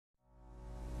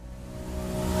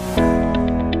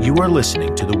You are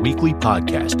listening to the weekly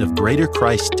podcast of Greater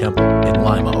Christ Temple in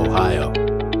Lima, Ohio.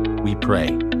 We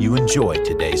pray you enjoy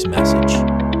today's message.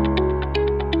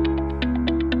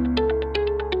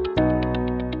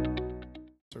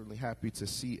 Certainly happy to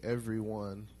see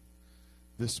everyone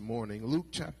this morning. Luke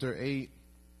chapter 8,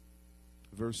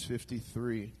 verse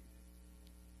 53.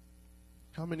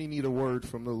 How many need a word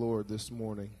from the Lord this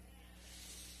morning?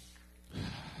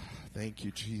 Thank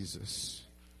you, Jesus.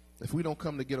 If we don't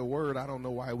come to get a word, I don't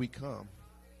know why we come.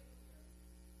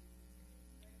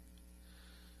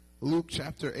 Luke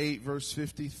chapter 8, verse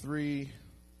 53.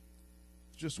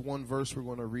 Just one verse we're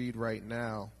going to read right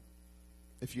now.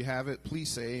 If you have it, please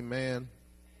say amen.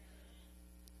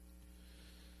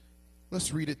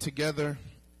 Let's read it together.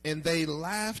 And they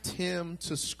laughed him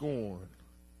to scorn,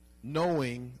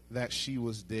 knowing that she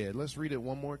was dead. Let's read it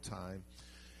one more time.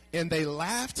 And they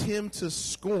laughed him to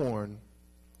scorn,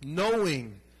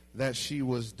 knowing that she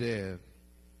was dead.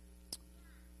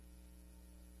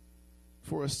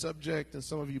 For a subject, and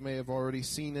some of you may have already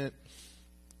seen it,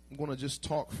 I'm going to just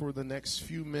talk for the next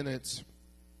few minutes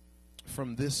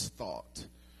from this thought.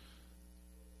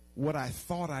 What I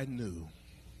thought I knew.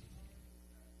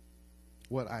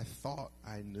 What I thought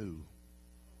I knew.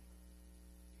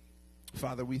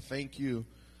 Father, we thank you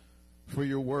for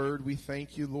your word. We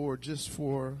thank you, Lord, just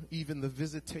for even the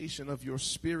visitation of your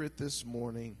spirit this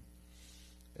morning.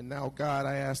 And now, God,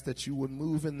 I ask that you would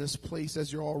move in this place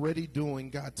as you're already doing.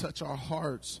 God, touch our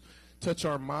hearts, touch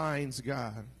our minds,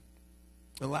 God.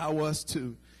 Allow us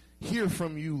to hear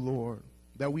from you, Lord,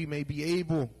 that we may be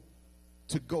able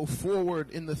to go forward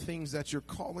in the things that you're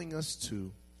calling us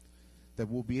to, that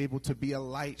we'll be able to be a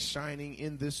light shining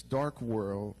in this dark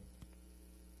world.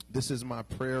 This is my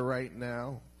prayer right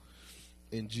now.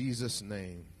 In Jesus'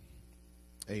 name,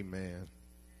 amen.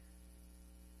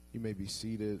 You may be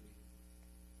seated.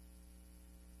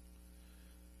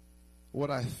 What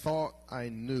I thought I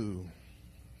knew.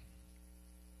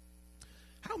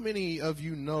 How many of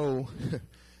you know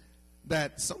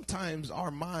that sometimes our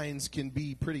minds can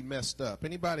be pretty messed up?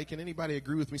 Can anybody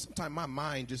agree with me? Sometimes my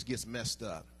mind just gets messed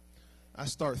up. I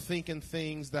start thinking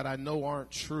things that I know aren't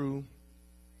true.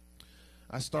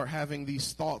 I start having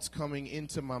these thoughts coming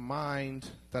into my mind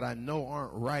that I know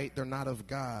aren't right. They're not of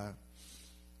God.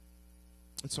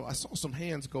 And so I saw some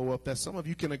hands go up that some of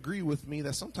you can agree with me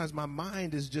that sometimes my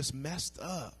mind is just messed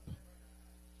up.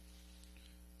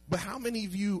 But how many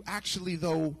of you actually,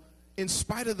 though, in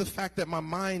spite of the fact that my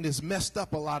mind is messed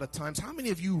up a lot of times, how many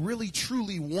of you really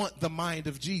truly want the mind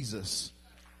of Jesus?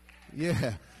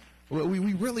 Yeah.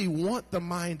 We really want the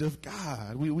mind of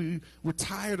God. We're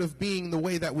tired of being the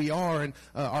way that we are and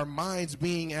our minds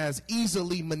being as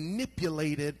easily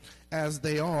manipulated as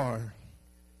they are.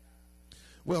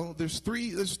 Well, there's three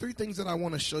things that I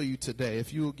want to show you today.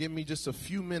 If you will give me just a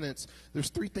few minutes, there's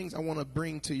three things I want to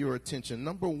bring to your attention.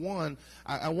 Number one,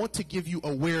 I want to give you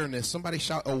awareness. Somebody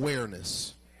shout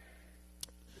awareness.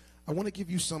 I want to give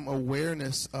you some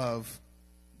awareness of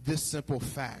this simple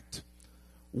fact.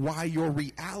 Why your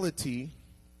reality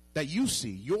that you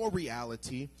see, your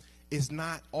reality is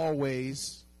not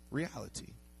always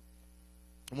reality.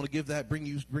 I want to give that, bring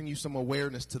you some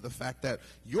awareness to the fact that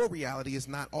your reality is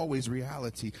not always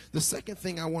reality. The second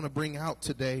thing I want to bring out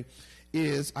today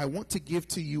is I want to give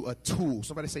to you a tool.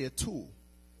 Somebody say a tool.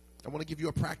 I want to give you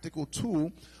a practical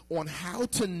tool on how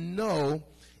to know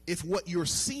if what you're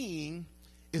seeing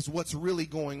is what's really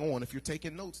going on. If you're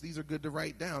taking notes, these are good to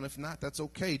write down. If not, that's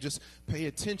okay. Just pay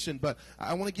attention. But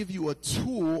I want to give you a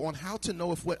tool on how to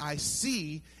know if what I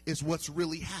see is what's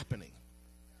really happening.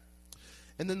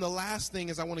 And then the last thing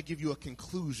is I want to give you a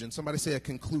conclusion. Somebody say a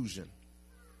conclusion.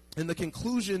 And the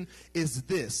conclusion is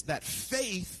this, that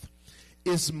faith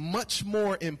is much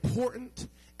more important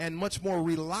and much more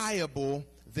reliable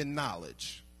than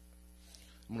knowledge.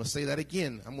 I'm going to say that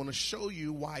again. I'm going to show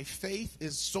you why faith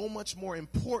is so much more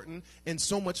important and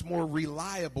so much more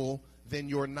reliable than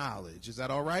your knowledge. Is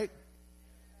that all right?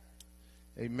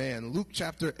 Amen. Luke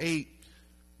chapter 8,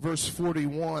 verse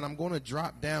 41. I'm going to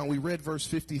drop down. We read verse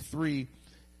 53.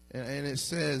 And it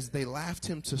says, they laughed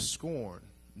him to scorn,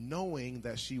 knowing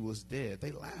that she was dead.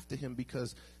 They laughed at him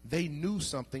because they knew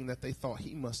something that they thought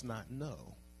he must not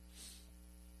know.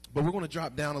 But we're going to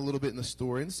drop down a little bit in the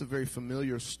story. And this is a very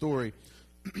familiar story.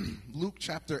 Luke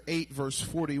chapter 8, verse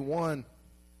 41.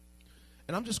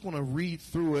 And I'm just going to read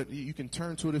through it. You can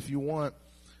turn to it if you want.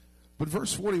 But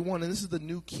verse 41, and this is the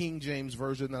New King James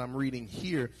Version that I'm reading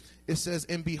here. It says,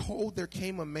 and behold, there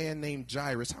came a man named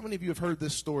Jairus. How many of you have heard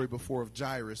this story before of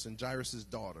Jairus and Jairus'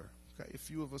 daughter? Okay, a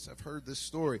few of us have heard this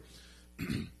story.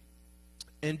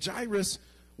 And Jairus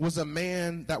was a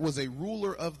man that was a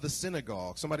ruler of the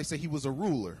synagogue. Somebody say he was a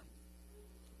ruler.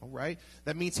 All right?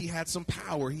 That means he had some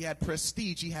power. He had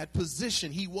prestige. He had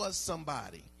position. He was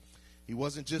somebody. He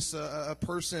wasn't just a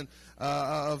person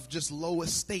of just low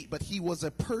estate, but he was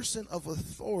a person of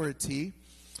authority.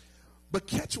 But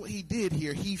catch what he did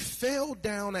here. He fell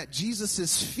down at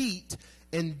Jesus' feet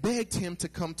and begged him to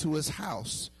come to his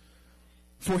house.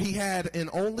 For he had an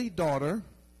only daughter,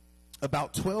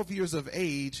 about 12 years of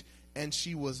age, and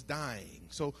she was dying.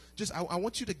 So just, I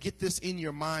want you to get this in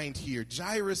your mind here.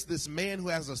 Jairus, this man who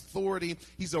has authority,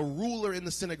 he's a ruler in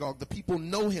the synagogue. The people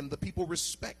know him. The people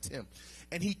respect him.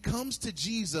 And he comes to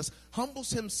Jesus,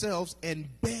 humbles himself, and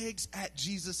begs at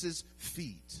Jesus'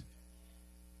 feet.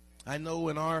 I know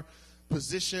in our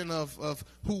position of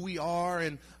who we are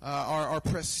and our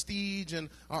prestige and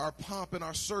our pomp and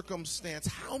our circumstance,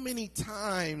 how many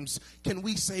times can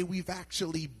we say we've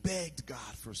actually begged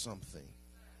God for something?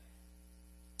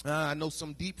 I know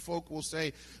some deep folk will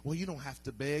say, well, you don't have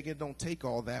to beg and don't take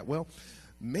all that. Well,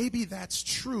 maybe that's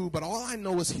true, but all I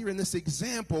know is here in this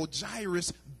example,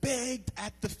 Jairus begged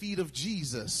at the feet of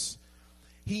Jesus.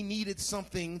 He needed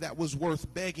something that was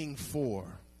worth begging for.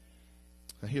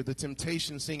 I hear the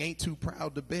Temptations sing, "Ain't Too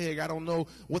Proud to Beg." I don't know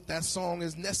what that song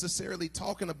is necessarily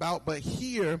talking about, but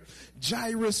here,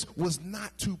 Jairus was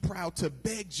not too proud to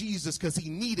beg Jesus because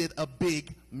he needed a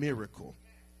big miracle.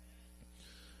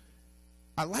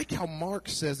 I like how Mark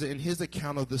says it in his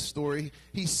account of the story.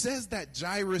 He says that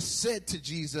Jairus said to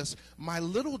Jesus, "My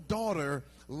little daughter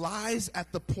lies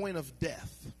at the point of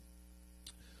death.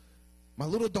 My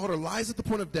little daughter lies at the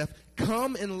point of death.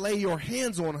 Come and lay your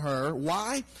hands on her."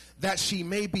 Why? That she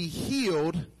may be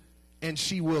healed and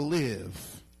she will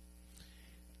live.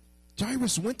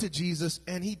 Jairus went to Jesus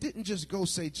and he didn't just go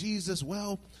say, "Jesus,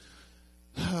 well,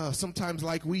 sometimes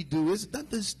like we do, doesn't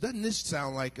this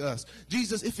sound like us?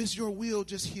 Jesus, if it's your will,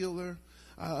 just heal her.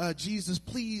 Jesus,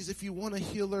 please, if you want to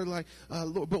heal her,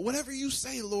 Lord, but whatever you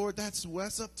say, Lord, that's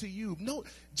up to you." No,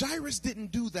 Jairus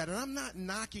didn't do that, and I'm not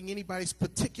knocking anybody's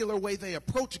particular way they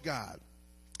approach God.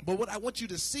 But what I want you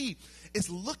to see is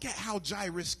look at how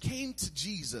Jairus came to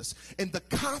Jesus and the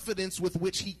confidence with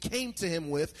which he came to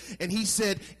him with, and he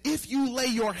said, "If you lay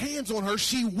your hands on her,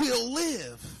 she will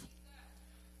live."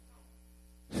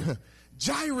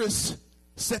 Jairus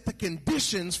set the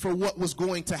conditions for what was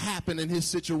going to happen in his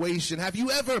situation. Have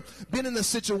you ever been in a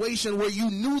situation where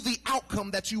you knew the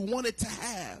outcome that you wanted to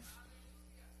have?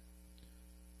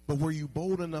 But were you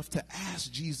bold enough to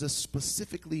ask Jesus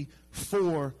specifically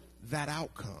for that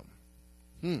outcome?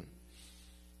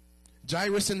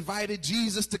 Jairus invited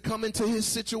Jesus to come into his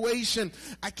situation.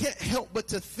 I can't help but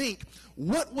to think,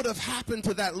 what would have happened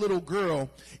to that little girl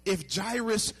if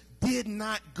Jairus did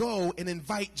not go and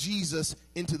invite Jesus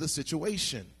into the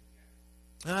situation?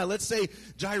 Let's say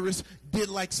Jairus did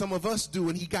like some of us do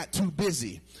and he got too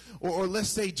busy. Or let's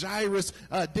say Jairus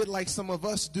did like some of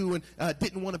us do and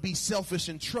didn't want to be selfish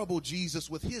and trouble Jesus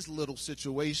with his little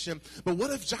situation. But what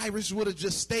if Jairus would have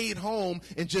just stayed home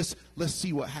and just, let's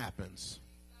see what happens?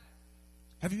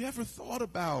 Have you ever thought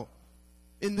about,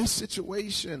 in this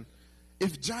situation,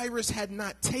 if Jairus had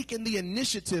not taken the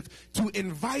initiative to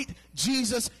invite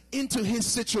Jesus into his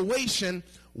situation,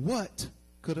 what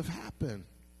could have happened?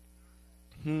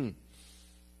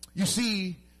 You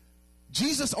see,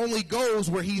 Jesus only goes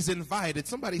where he's invited.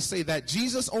 Somebody say that.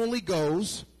 Jesus only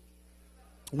goes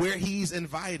where he's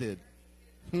invited.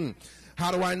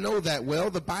 How do I know that?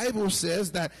 Well, the Bible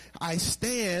says that I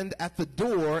stand at the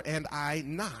door and I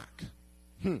knock.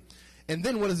 And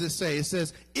then what does it say? It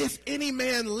says, "If any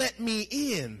man let me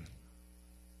in,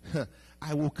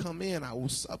 I will come in, I will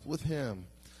sup with him."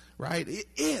 Right?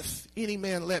 If any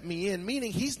man let me in,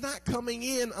 meaning he's not coming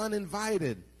in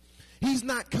uninvited. He's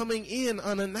not coming in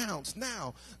unannounced.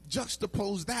 Now,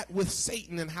 juxtapose that with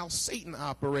Satan and how Satan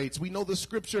operates. We know the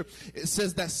scripture, it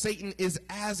says that Satan is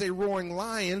as a roaring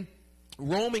lion,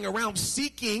 roaming around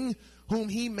seeking whom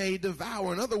he may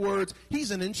devour. In other words,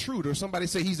 he's an intruder. Somebody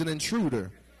say he's an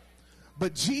intruder.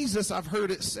 But Jesus, I've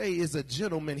heard it say, is a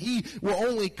gentleman. He will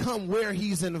only come where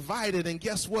he's invited. And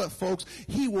guess what, folks?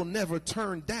 He will never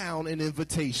turn down an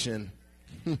invitation.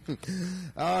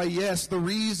 Yes, the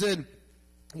reason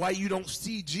why you don't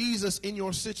see Jesus in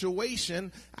your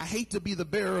situation, I hate to be the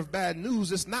bearer of bad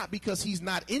news, it's not because he's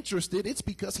not interested. It's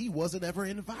because he wasn't ever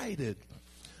invited.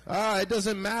 It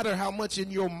doesn't matter how much in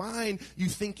your mind you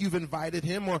think you've invited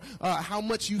him, or how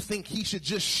much you think he should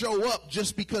just show up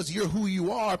just because you're who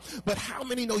you are. But how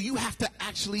many know you have to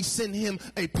actually send him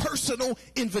a personal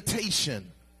invitation?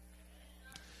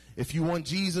 If you want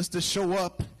Jesus to show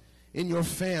up in your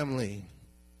family,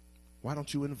 why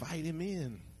don't you invite him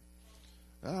in?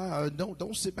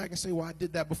 Don't sit back and say, "Well, I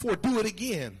did that before." Do it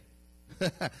again.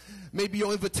 Maybe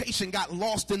your invitation got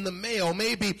lost in the mail.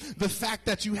 Maybe the fact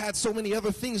that you had so many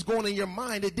other things going in your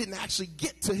mind, it didn't actually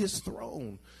get to his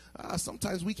throne.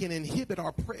 Sometimes we can inhibit,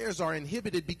 our prayers are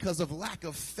inhibited because of lack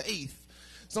of faith.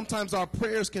 Sometimes our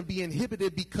prayers can be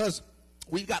inhibited because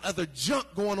we've got other junk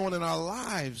going on in our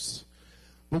lives.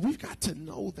 But we've got to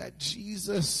know that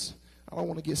Jesus, I don't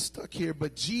want to get stuck here,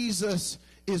 but Jesus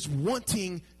is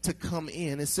wanting to come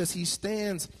in. It says he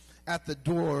stands at the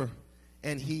door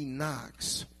and he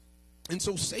knocks. And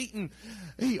so Satan,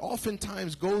 he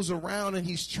oftentimes goes around and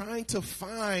he's trying to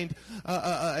find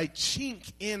a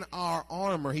chink in our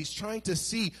armor. He's trying to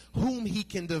see whom he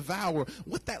can devour.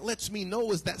 What that lets me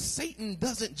know is that Satan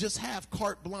doesn't just have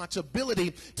carte blanche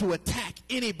ability to attack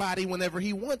anybody whenever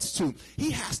he wants to.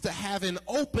 He has to have an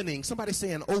opening. Somebody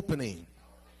say an opening.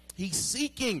 He's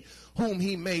seeking whom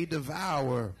he may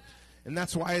devour. And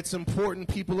that's why it's important,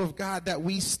 people of God, that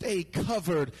we stay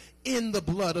covered in the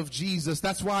blood of Jesus.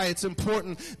 That's why it's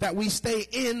important that we stay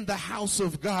in the house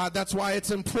of God. That's why it's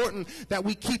important that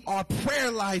we keep our prayer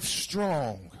life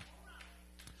strong.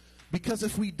 Because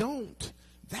if we don't,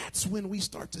 that's when we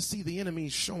start to see the enemy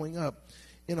showing up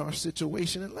in our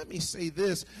situation. And let me say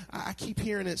this, I keep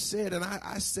hearing it said, and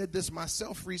I said this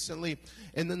myself recently,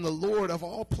 and then the Lord of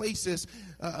all places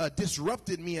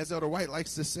disrupted me, as Elder White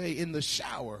likes to say, in the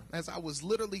shower, as I was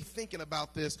literally thinking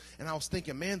about this, and I was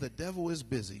thinking, man, the devil is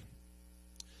busy.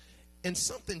 And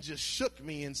something just shook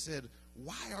me and said,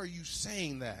 why are you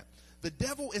saying that? The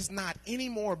devil is not any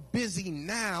more busy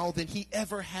now than he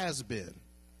ever has been.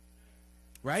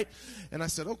 Right? And I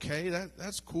said, okay,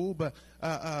 that's cool, but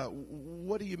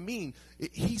what do you mean?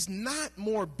 He's not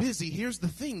more busy. Here's the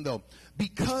thing, though.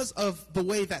 Because of the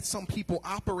way that some people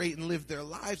operate and live their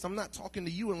lives, I'm not talking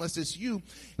to you unless it's you,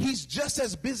 he's just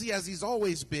as busy as he's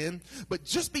always been, but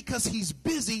just because he's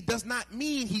busy does not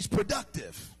mean he's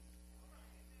productive.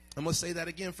 I'm going to say that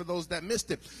again for those that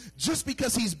missed it. Just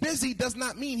because he's busy does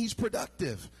not mean he's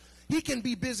productive. He can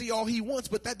be busy all he wants,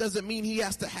 but that doesn't mean he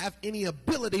has to have any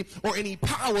ability or any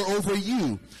power over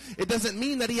you. It doesn't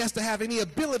mean that he has to have any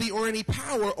ability or any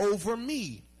power over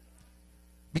me.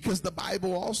 Because the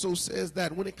Bible also says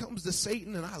that when it comes to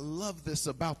Satan, and I love this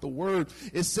about the word,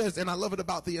 it says, and I love it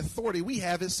about the authority we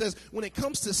have, it says, when it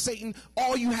comes to Satan,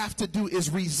 all you have to do is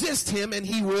resist him and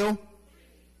he will.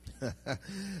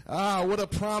 What a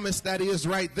promise that is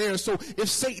right there. So if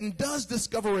Satan does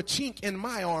discover a chink in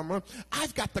my armor,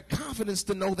 I've got the confidence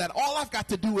to know that all I've got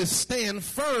to do is stand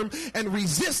firm and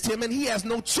resist him, and he has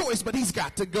no choice, but he's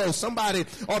got to go. Somebody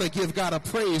ought to give God a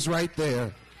praise right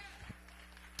there.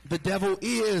 The devil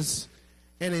is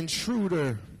an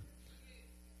intruder.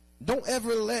 Don't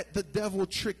ever let the devil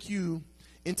trick you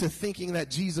into thinking that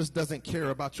Jesus doesn't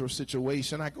care about your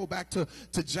situation. I go back to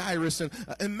Jairus, and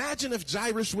imagine if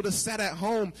Jairus would have sat at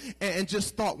home and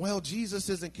just thought, well, Jesus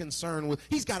isn't concerned with,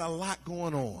 he's got a lot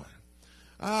going on.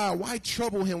 Why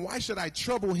trouble him? Why should I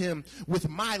trouble him with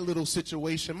my little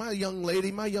situation? My young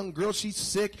lady, my young girl, she's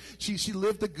sick. She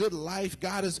lived a good life.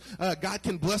 God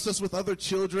can bless us with other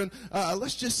children.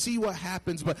 Let's just see what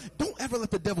happens. But don't ever let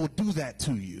the devil do that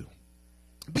to you.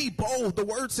 Be bold. The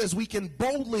word says we can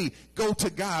boldly go to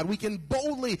God. We can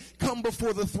boldly come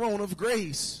before the throne of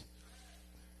grace.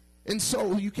 And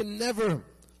so you can never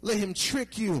let him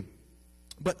trick you.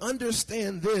 But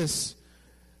understand this,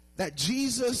 that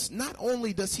Jesus, not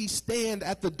only does he stand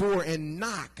at the door and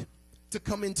knock to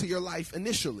come into your life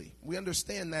initially. We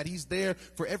understand that he's there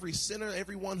for every sinner,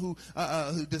 everyone who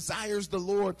desires the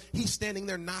Lord. He's standing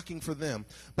there knocking for them.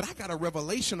 But I got a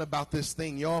revelation about this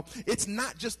thing, y'all. It's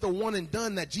not just the one and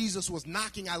done that Jesus was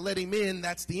knocking, I let him in,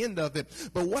 that's the end of it.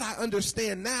 But what I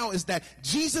understand now is that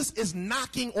Jesus is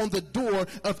knocking on the door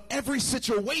of every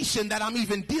situation that I'm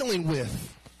even dealing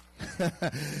with.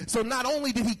 So not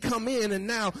only did he come in and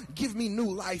now give me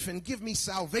new life and give me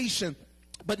salvation,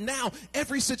 but now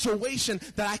every situation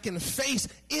that I can face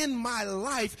in my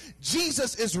life,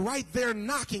 Jesus is right there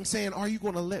knocking, saying, are you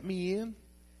going to let me in?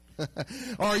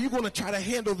 Or are you going to try to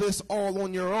handle this all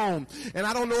on your own? And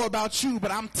I don't know about you, but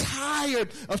I'm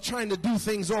tired of trying to do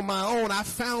things on my own. I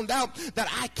found out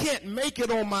that I can't make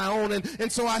it on my own.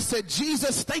 And so I said,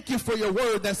 Jesus, thank you for your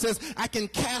word that says I can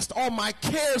cast all my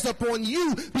cares upon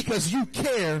you because you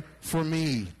care for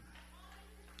me.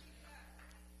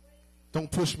 Don't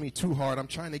push me too hard. I'm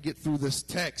trying to get through this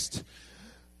text.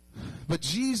 But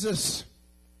Jesus,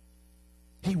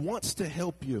 he wants to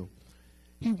help you.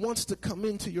 He wants to come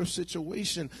into your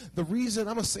situation. The reason,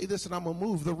 I'm going to say this and I'm going to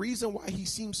move. The reason why he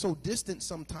seems so distant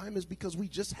sometimes is because we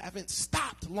just haven't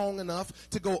stopped long enough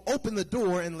to go open the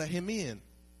door and let him in.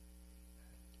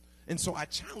 And so I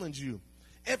challenge you,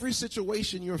 every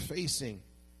situation you're facing,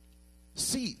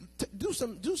 do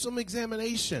some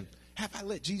examination. Have I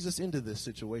let Jesus into this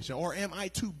situation, or am I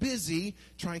too busy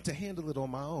trying to handle it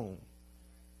on my own?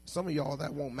 Some of y'all,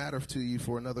 that won't matter to you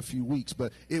for another few weeks,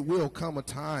 but it will come a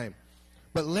time.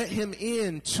 But let him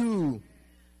into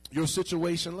your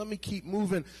situation. Let me keep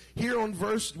moving. Here on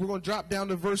we're going to drop down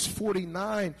to verse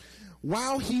 49.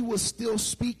 While he was still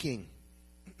speaking,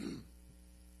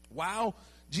 while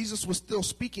Jesus was still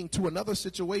speaking to another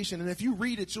situation, and if you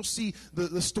read it, you'll see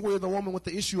the story of the woman with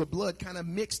the issue of blood kind of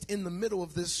mixed in the middle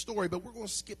of this story, but we're going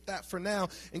to skip that for now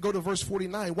and go to verse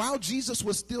 49. While Jesus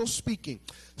was still speaking,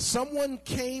 someone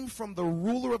came from the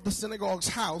ruler of the synagogue's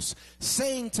house,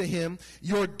 saying to him,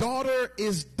 "Your daughter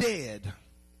is dead.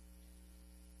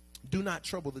 Do not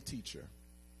trouble the teacher."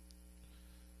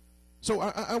 So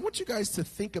I want you guys to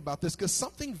think about this, because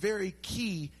something very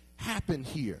key happened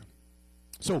here.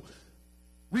 So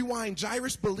rewind.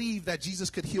 Jairus believed that Jesus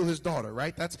could heal his daughter,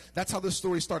 right? That's how this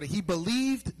story started. He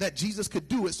believed that Jesus could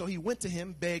do it, so he went to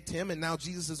him, begged him, and now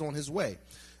Jesus is on his way.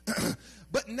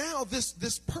 But now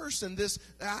this person,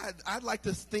 I'd like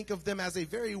to think of them as a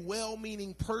very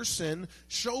well-meaning person,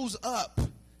 shows up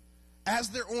as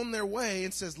they're on their way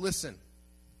and says, "Listen,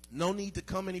 no need to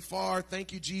come any far.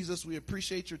 Thank you, Jesus. We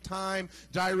appreciate your time.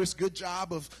 Jairus, good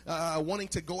job of wanting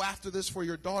to go after this for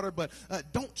your daughter, but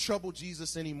don't trouble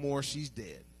Jesus anymore. She's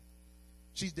dead.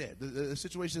 She's dead. The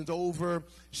situation's over.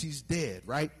 She's dead,"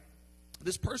 right?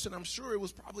 This person, I'm sure it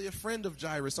was probably a friend of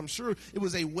Jairus. I'm sure it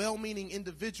was a well-meaning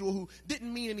individual who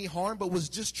didn't mean any harm, but was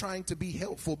just trying to be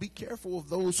helpful. Be careful of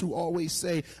those who always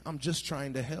say, "I'm just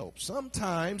trying to help."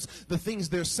 Sometimes the things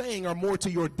they're saying are more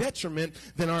to your detriment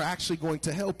than are actually going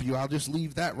to help you. I'll just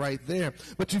leave that right there.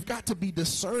 But you've got to be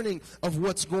discerning of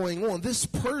what's going on. This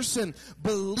person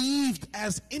believed,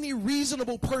 as any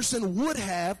reasonable person would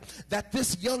have, that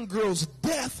this young girl's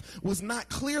death was not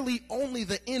clearly only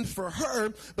the end for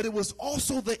her, but it was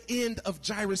also the end of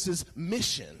Jairus'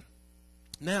 mission.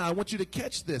 Now, I want you to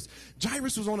catch this.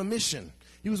 Jairus was on a mission.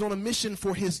 He was on a mission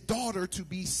for his daughter to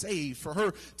be saved, for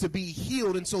her to be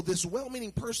healed. And so this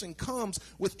well-meaning person comes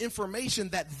with information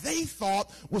that they thought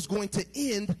was going to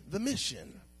end the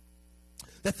mission,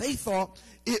 that they thought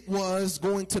it was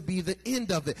going to be the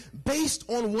end of it. Based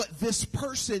on what this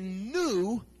person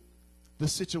knew, the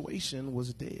situation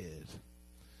was dead.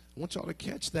 I want y'all to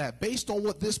catch that. Based on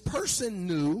what this person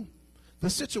knew, the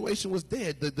situation was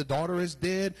dead. The daughter is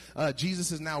dead.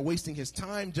 Jesus is now wasting his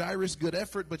time. Jairus, good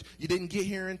effort, but you didn't get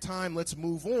here in time. Let's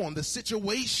move on. The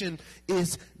situation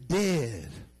is dead.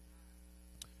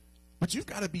 But you've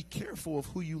got to be careful of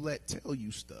who you let tell you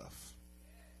stuff.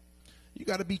 You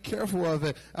got to be careful of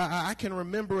it. I can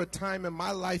remember a time in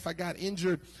my life I got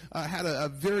injured, had a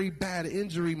very bad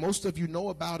injury. Most of you know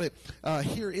about it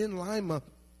here in Lima.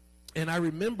 And I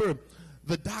remember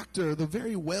the doctor, the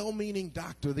very well-meaning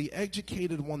doctor, the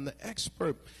educated one, the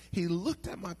expert, he looked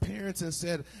at my parents and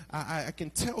said, I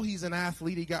can tell he's an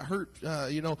athlete. He got hurt,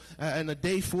 in a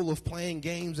day full of playing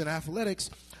games and athletics.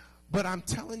 But I'm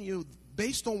telling you,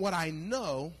 based on what I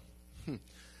know,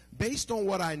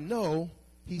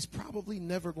 he's probably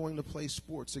never going to play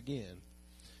sports again.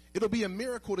 It'll be a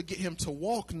miracle to get him to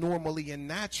walk normally and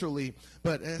naturally,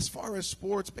 but as far as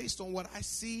sports, based on what I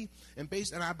see and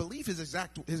I believe his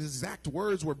exact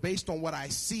words were, based on what I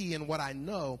see and what I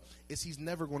know, is he's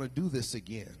never going to do this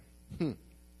again.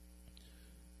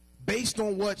 Based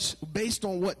on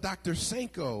what Dr.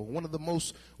 Sanko, one of the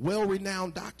most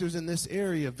well-renowned doctors in this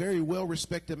area, very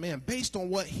well-respected man, based on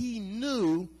what he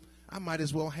knew, I might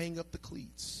as well hang up the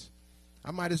cleats. I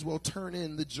might as well turn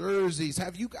in the jerseys.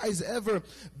 Have you guys ever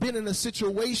been in a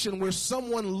situation where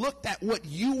someone looked at what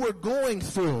you were going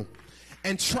through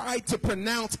and tried to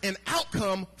pronounce an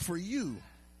outcome for you?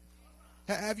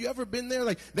 Have you ever been there?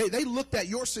 Like they looked at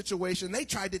your situation. They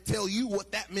tried to tell you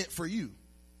what that meant for you.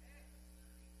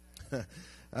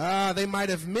 They might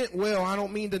have meant well. I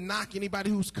don't mean to knock anybody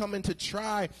who's coming to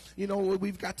try.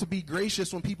 We've got to be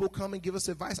gracious when people come and give us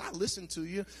advice. I listen to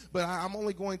you, but I'm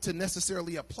only going to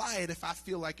necessarily apply it if I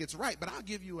feel like it's right. But I'll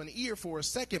give you an ear for a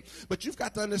second. But you've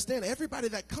got to understand, everybody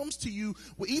that comes to you,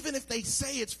 even if they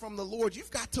say it's from the Lord,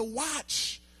 you've got to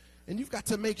watch. And you've got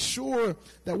to make sure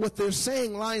that what they're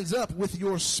saying lines up with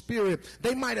your spirit.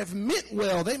 They might have meant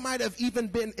well. They might have even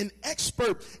been an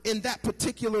expert in that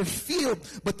particular field.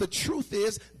 But the truth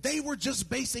is, they were just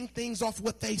basing things off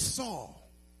what they saw.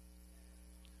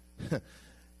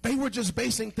 They were just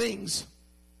basing things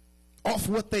off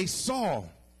what they saw.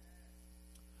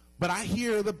 But I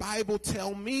hear the Bible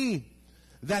tell me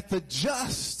that the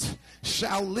just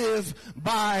shall live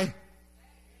by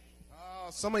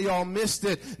Some of y'all missed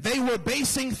it. They were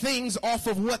basing things off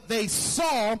of what they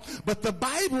saw, but the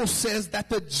Bible says that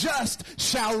the just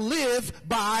shall live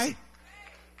by,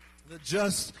 the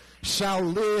just shall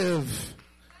live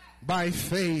by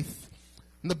faith.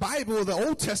 And the Bible, the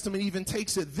Old Testament even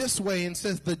takes it this way and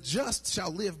says the just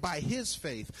shall live by his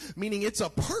faith, meaning it's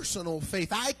a personal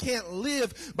faith. I can't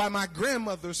live by my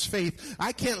grandmother's faith.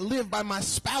 I can't live by my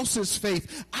spouse's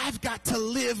faith. I've got to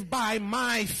live by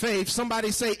my faith. Somebody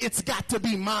say, it's got to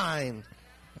be mine.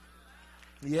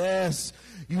 Yes,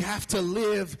 you have to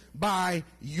live by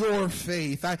your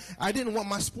faith. I didn't want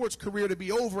my sports career to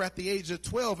be over at the age of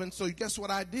 12, and so guess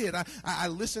what I did? I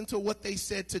listened to what they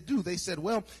said to do. They said,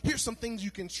 well, here's some things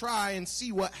you can try and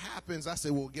see what happens. I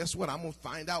said, well, guess what? I'm going to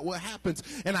find out what happens.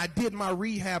 And I did my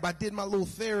rehab. I did my little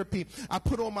therapy. I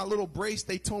put on my little brace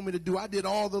they told me to do. I did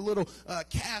all the little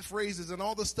calf raises and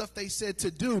all the stuff they said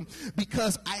to do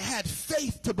because I had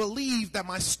faith to believe that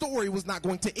my story was not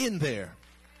going to end there.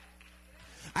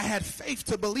 I had faith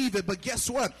to believe it, but guess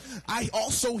what? I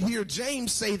also hear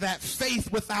James say that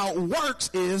faith without works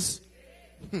is...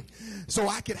 So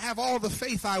I could have all the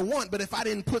faith I want, but if I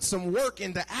didn't put some work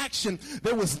into action,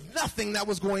 there was nothing that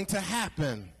was going to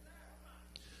happen.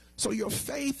 So your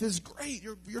faith is great.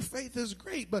 Your faith is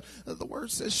great, but the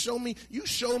word says, show me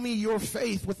your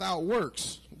faith without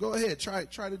works. Go ahead, try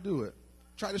to do it.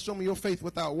 Try to show me your faith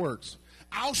without works.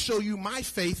 I'll show you my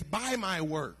faith by my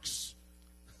works.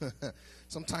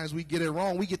 Sometimes we get it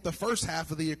wrong. We get the first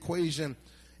half of the equation,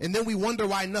 and then we wonder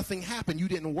why nothing happened. You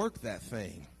didn't work that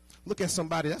thing. Look at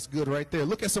somebody. That's good right there.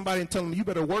 Look at somebody and tell them, you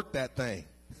better work that thing.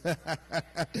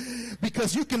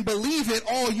 Because you can believe it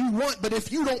all you want, but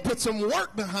if you don't put some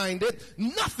work behind it,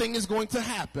 nothing is going to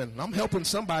happen. I'm helping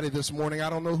somebody this morning. I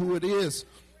don't know who it is.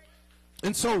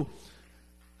 And so...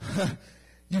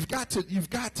 You've got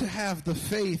to have the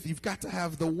faith. You've got to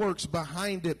have the works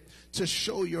behind it to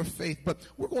show your faith. But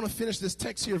we're going to finish this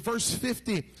text here, verse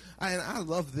 50. And I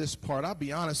love this part. I'll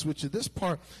be honest with you. This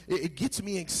part, it gets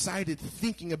me excited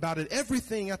thinking about it.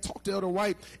 Everything, I talked to Elder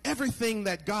White, everything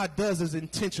that God does is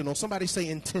intentional. Somebody say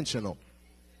intentional.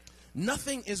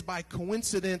 Nothing is by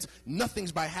coincidence.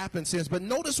 Nothing's by happenstance. But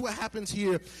notice what happens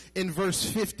here in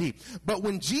verse 50. But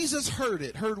when Jesus heard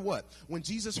it, heard what? When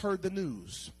Jesus heard the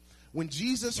news. When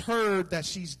Jesus heard that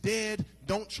she's dead,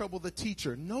 don't trouble the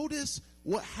teacher. Notice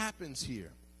what happens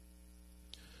here.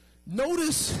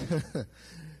 Notice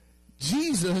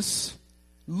Jesus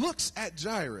looks at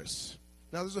Jairus.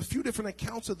 Now, there's a few different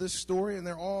accounts of this story, and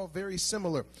they're all very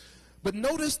similar. But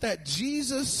notice that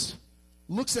Jesus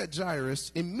looks at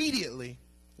Jairus immediately.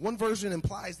 One version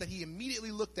implies that he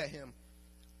immediately looked at him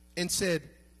and said,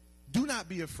 do not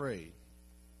be afraid.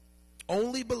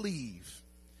 Only believe,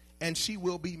 and she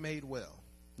will be made well.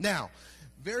 Now,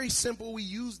 very simple. We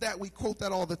use that. We quote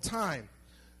that all the time.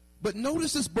 But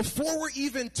notice this. Before we're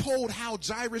even told how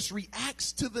Jairus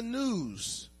reacts to the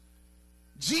news,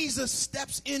 Jesus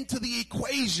steps into the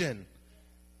equation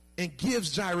and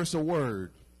gives Jairus a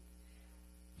word.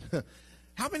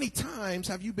 How many times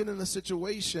have you been in a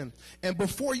situation and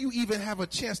before you even have a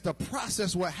chance to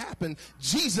process what happened,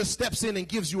 Jesus steps in and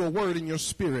gives you a word in your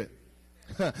spirit?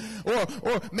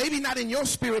 Or maybe not in your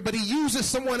spirit, but he uses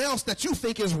someone else that you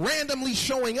think is randomly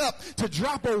showing up to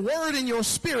drop a word in your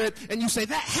spirit, and you say,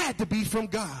 that had to be from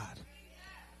God.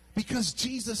 Because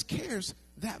Jesus cares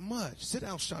that much. Sit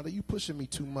down, Shonda. You pushing me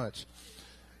too much.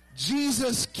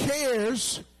 Jesus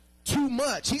cares too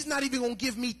much. He's not even going to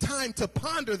give me time to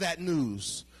ponder that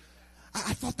news.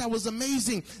 I thought that was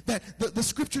amazing that the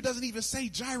scripture doesn't even say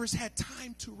Jairus had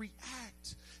time to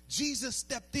react. Jesus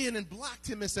stepped in and blocked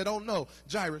him and said, oh no,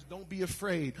 Jairus, don't be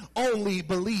afraid. Only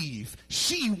believe.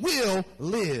 She will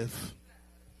live.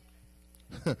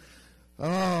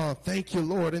 Oh, thank you,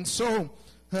 Lord. And so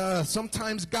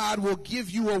sometimes God will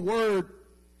give you a word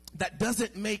that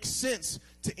doesn't make sense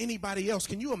to anybody else.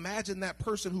 Can you imagine that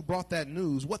person who brought that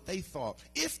news, what they thought,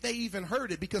 if they even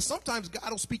heard it? Because sometimes God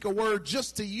will speak a word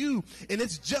just to you, and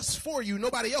it's just for you.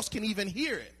 Nobody else can even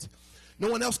hear it. No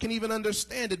one else can even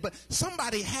understand it, but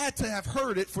somebody had to have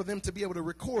heard it for them to be able to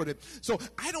record it. So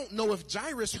I don't know if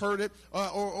Jairus heard it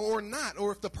or not,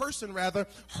 or if the person rather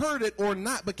heard it or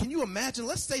not. But can you imagine?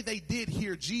 Let's say they did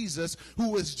hear Jesus,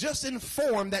 who was just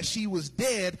informed that she was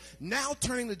dead, now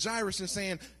turning to Jairus and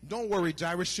saying, don't worry,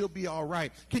 Jairus, she'll be all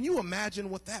right. Can you imagine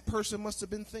what that person must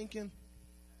have been thinking?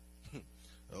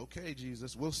 Okay,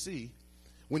 Jesus, we'll see.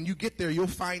 When you get there, you'll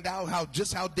find out how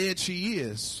dead she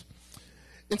is.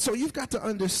 And so you've got to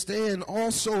understand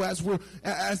also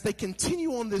as they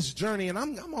continue on this journey, and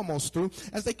I'm almost through,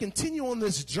 as they continue on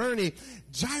this journey,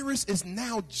 Jairus is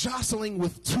now jostling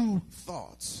with two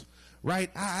thoughts.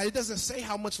 right? It doesn't say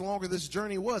how much longer this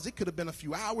journey was. It could have been a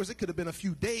few hours. It could have been a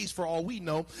few days for all we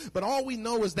know. But all we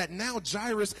know is that now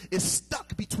Jairus is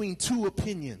stuck between two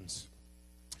opinions.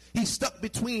 He's stuck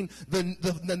between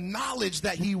the knowledge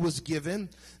that he was given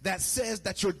that says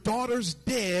that your daughter's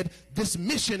dead, this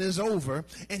mission is over.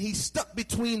 And he's stuck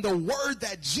between the word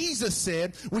that Jesus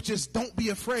said, which is don't be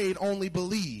afraid, only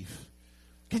believe.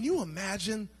 Can you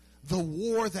imagine the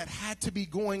war that had to be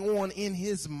going on in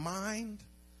his mind?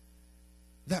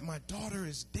 That my daughter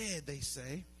is dead, they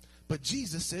say, but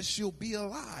Jesus says she'll be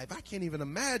alive. I can't even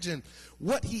imagine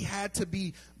what he had to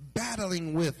be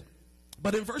battling with.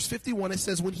 But in verse 51, it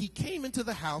says, when he came into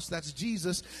the house, that's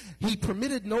Jesus, he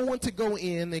permitted no one to go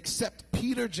in except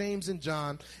Peter, James, and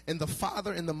John, and the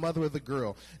father and the mother of the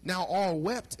girl. Now all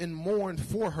wept and mourned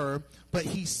for her, but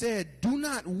he said, do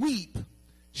not weep.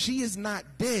 She is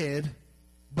not dead,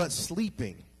 but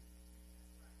sleeping.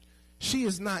 She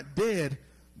is not dead,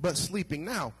 but sleeping.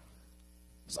 Now,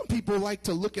 some people like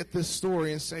to look at this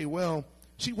story and say, well,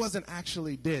 she wasn't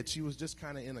actually dead. She was just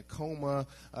kind of in a coma.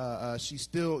 She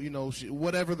still,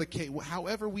 whatever the case,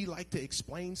 however we like to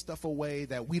explain stuff away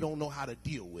that we don't know how to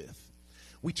deal with.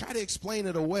 We try to explain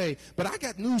it away, but I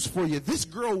got news for you. This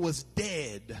girl was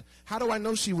dead. How do I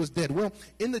know she was dead? Well,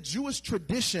 in the Jewish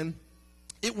tradition,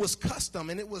 it was custom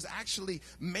and it was actually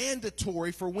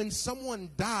mandatory for when someone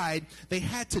died, they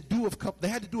had to do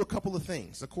a couple of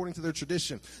things according to their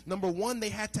tradition. Number one, they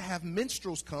had to have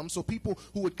minstrels come, so people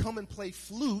who would come and play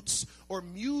flutes or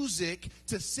music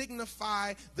to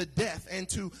signify the death and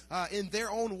to, in their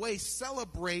own way,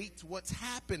 celebrate what's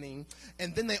happening.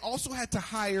 And then they also had to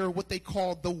hire what they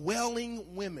called the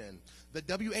wailing women. The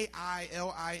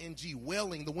W-A-I-L-I-N-G,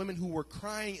 wailing, the women who were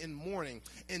crying and mourning.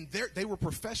 And they were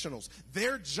professionals.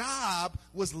 Their job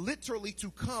was literally to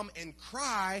come and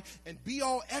cry and be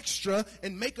all extra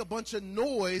and make a bunch of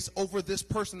noise over this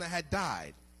person that had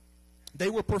died. They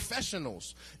were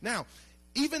professionals. Now,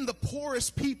 even the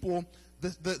poorest people,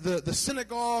 the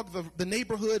synagogue, the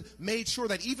neighborhood made sure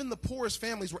that even the poorest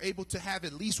families were able to have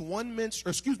at least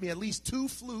at least two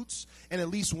flutes and at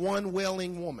least one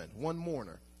wailing woman, one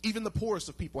mourner. Even the poorest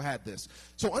of people had this.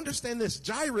 So understand this.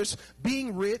 Jairus,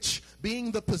 being rich,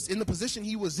 being in the position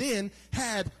he was in,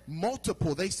 had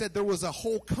multiple. They said there was a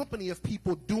whole company of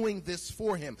people doing this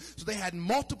for him. So they had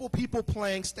multiple people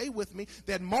playing. Stay with me.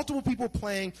 They had multiple people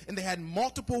playing, and they had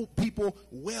multiple people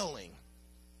wailing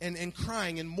and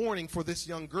crying and mourning for this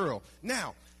young girl.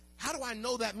 Now, how do I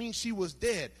know that means she was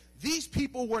dead? These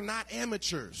people were not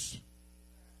amateurs.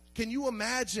 Can you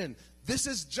imagine? This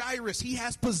is Jairus. He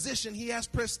has position. He has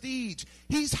prestige.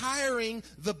 He's hiring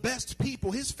the best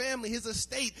people. His family, his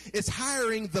estate is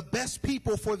hiring the best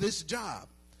people for this job.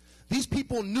 These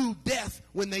people knew death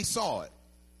when they saw it.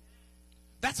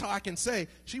 That's how I can say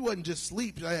she wasn't just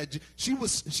asleep. She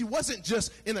wasn't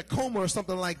just in a coma or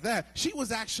something like that. She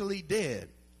was actually dead.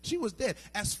 She was dead.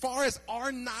 As far as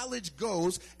our knowledge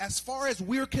goes, as far as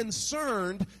we're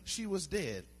concerned, she was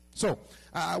dead. So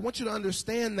I want you to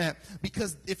understand that,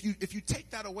 because if you take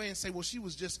that away and say, well, she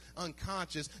was just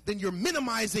unconscious, then you're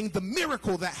minimizing the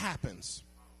miracle that happens.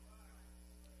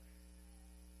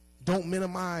 Don't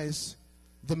minimize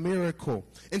the miracle.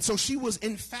 And so she was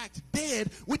in fact dead,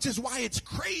 which is why it's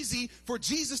crazy for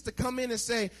Jesus to come in and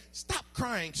say, stop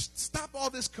crying, stop all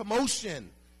this commotion.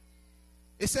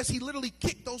 It says he literally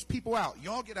kicked those people out.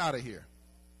 Y'all get out of here.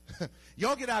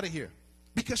 Y'all get out of here.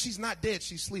 Because she's not dead,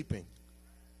 she's sleeping.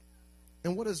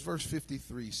 And what does verse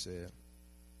 53 say?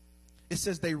 It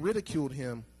says they ridiculed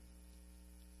him,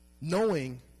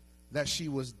 knowing that she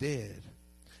was dead.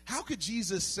 How could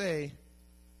Jesus say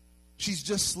she's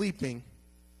just sleeping,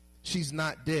 she's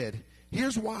not dead?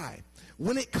 Here's why.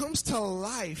 When it comes to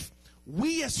life,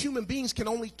 we as human beings can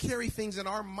only carry things in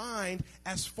our mind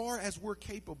as far as we're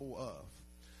capable of.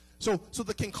 So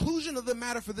the conclusion of the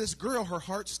matter for this girl, her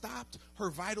heart stopped, her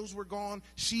vitals were gone,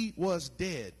 she was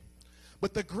dead.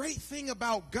 But the great thing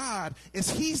about God is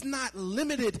he's not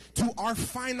limited to our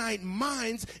finite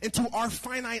minds and to our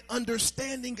finite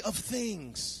understanding of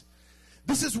things.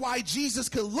 This is why Jesus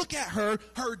could look at her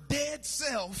dead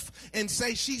self, and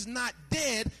say she's not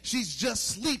dead, she's just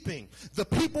sleeping. The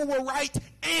people were right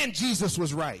and Jesus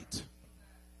was right.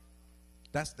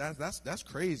 That's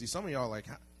crazy. Some of y'all are like,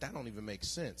 that don't even make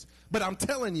sense. But I'm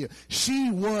telling you,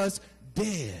 she was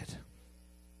dead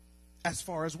as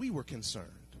far as we were concerned.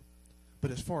 But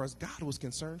as far as God was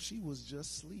concerned, she was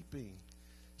just sleeping.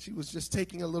 She was just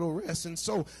taking a little rest. And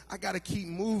so I got to keep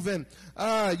moving.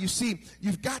 You see,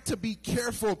 you've got to be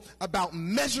careful about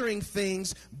measuring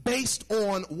things based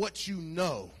on what you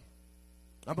know.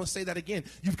 I'm going to say that again.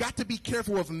 You've got to be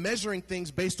careful of measuring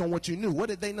things based on what you knew. What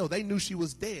did they know? They knew she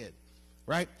was dead.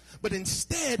 right? But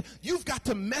instead, you've got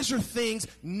to measure things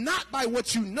not by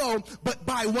what you know, but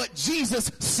by what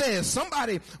Jesus says.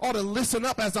 Somebody ought to listen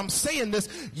up as I'm saying this.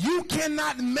 You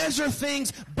cannot measure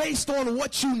things based on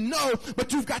what you know,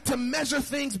 but you've got to measure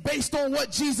things based on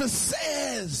what Jesus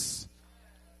says.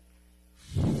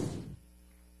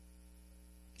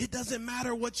 It doesn't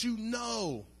matter what you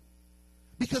know,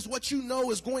 because what you know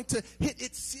is going to hit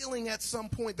its ceiling at some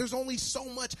point. There's only so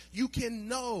much you can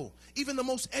know. Even the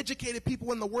most educated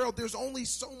people in the world, there's only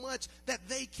so much that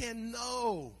they can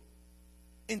know.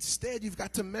 Instead, you've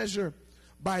got to measure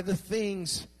by the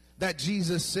things that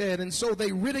Jesus said. And so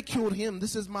they ridiculed him.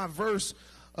 This is my verse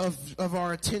of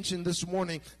our attention this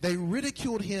morning. They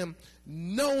ridiculed him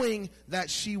knowing that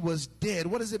she was dead.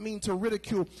 What does it mean to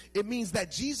ridicule? It means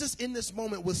that Jesus in this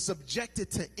moment was subjected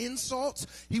to insults.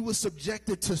 He was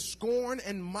subjected to scorn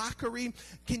and mockery.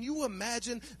 Can you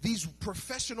imagine these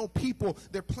professional people?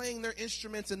 They're playing their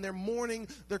instruments and they're mourning.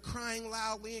 They're crying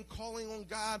loudly and calling on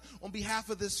God on behalf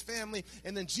of this family.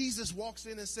 And then Jesus walks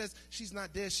in and says, she's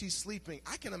not dead, she's sleeping.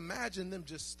 I can imagine them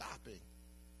just stopping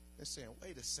and saying,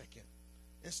 wait a second.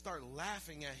 And start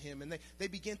laughing at him, and they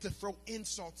begin to throw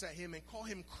insults at him and call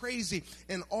him crazy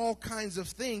and all kinds of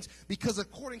things, because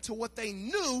according to what they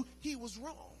knew, he was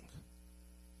wrong.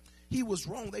 He was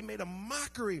wrong. They made a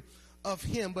mockery of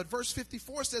him. But verse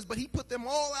 54 says, but he put them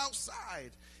all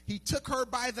outside. He took her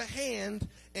by the hand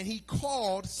and he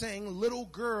called, saying, little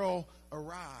girl,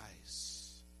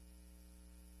 arise.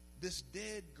 This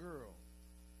dead girl.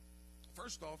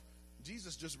 First off,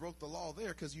 Jesus just broke the law there,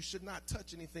 because you should not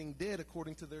touch anything dead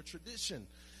according to their tradition.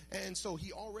 And so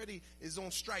he already is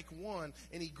on strike one,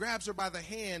 and he grabs her by the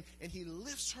hand and he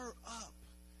lifts her up.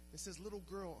 It says, little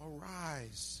girl,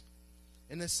 arise.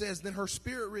 And it says, then her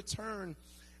spirit returned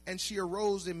and she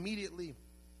arose immediately,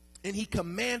 and he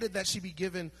commanded that she be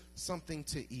given something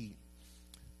to eat.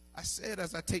 I said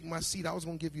as I take my seat, I was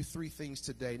going to give you three things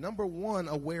today. Number one,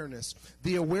 awareness.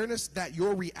 The awareness that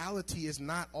your reality is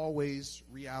not always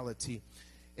reality.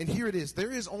 And here it is.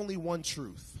 There is only one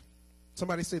truth.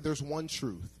 Somebody say there's one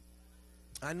truth.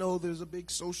 I know there's a big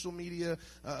social media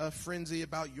frenzy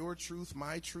about your truth,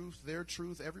 my truth, their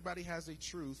truth. Everybody has a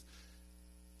truth.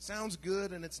 Sounds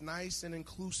good and it's nice and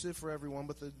inclusive for everyone,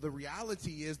 but the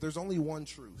reality is there's only one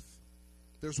truth.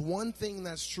 There's one thing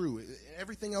that's true.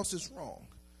 Everything else is wrong.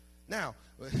 Now,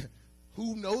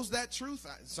 who knows that truth?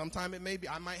 Sometime it may be,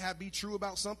 I might be true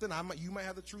about something. You might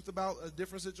have the truth about a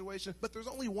different situation. But there's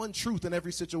only one truth in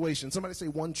every situation. Somebody say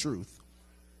one truth.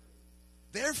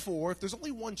 Therefore, if there's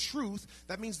only one truth,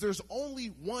 that means there's only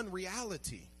one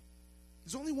reality.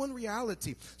 There's only one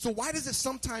reality. So why does it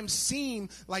sometimes seem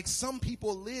like some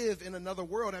people live in another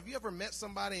world? Have you ever met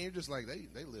somebody and you're just like,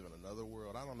 they live in another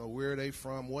world. I don't know where they're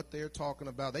from, what they're talking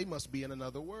about. They must be in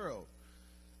another world.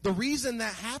 The reason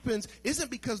that happens isn't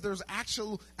because there's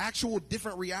actual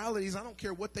different realities. I don't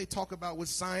care what they talk about with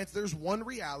science. There's one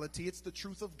reality. It's the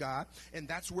truth of God, and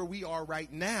that's where we are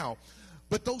right now.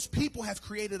 But those people have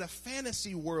created a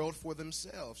fantasy world for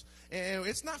themselves. And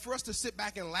it's not for us to sit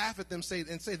back and laugh at them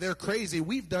and say they're crazy.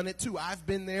 We've done it too. I've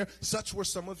been there. Such were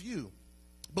some of you.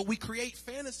 But we create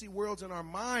fantasy worlds in our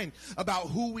mind about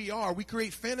who we are. We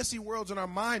create fantasy worlds in our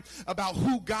mind about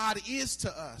who God is to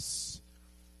us.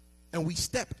 And we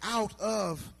step out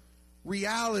of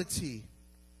reality.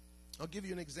 I'll give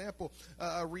you an example.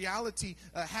 Reality,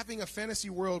 having a fantasy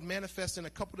world manifests in a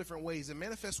couple different ways. It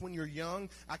manifests when you're young.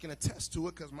 I can attest to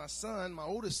it because my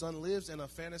oldest son, lives in a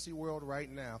fantasy world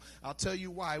right now. I'll tell you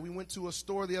why. We went to a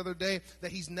store the other day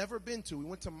that he's never been to. We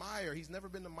went to Meijer. He's never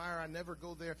been to Meijer. I never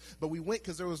go there. But we went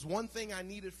because there was one thing I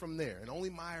needed from there, and only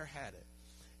Meijer had it.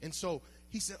 And so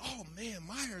he said, oh, man,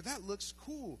 Meijer, that looks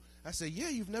cool. I said, yeah,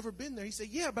 you've never been there. He said,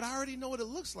 yeah, but I already know what it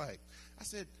looks like. I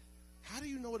said, how do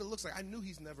you know what it looks like? I knew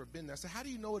he's never been there. I said, how do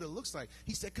you know what it looks like?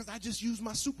 He said, because I just used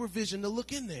my supervision to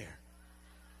look in there.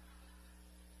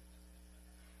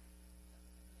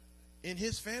 In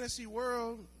his fantasy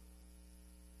world,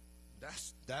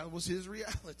 that was his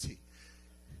reality.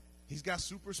 He's got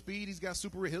super speed. He's got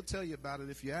super, he'll tell you about it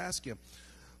if you ask him.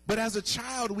 But as a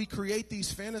child, we create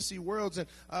these fantasy worlds,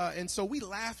 and so we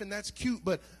laugh, and that's cute.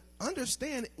 But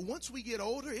understand, once we get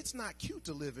older, it's not cute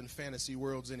to live in fantasy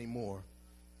worlds anymore.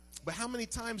 But how many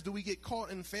times do we get caught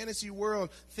in fantasy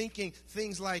world thinking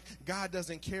things like, God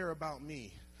doesn't care about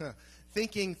me?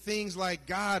 Thinking things like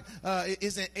God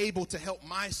isn't able to help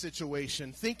my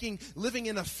situation. Living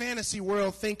in a fantasy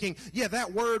world thinking, yeah,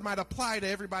 that word might apply to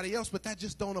everybody else, but that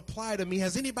just don't apply to me.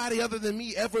 Has anybody other than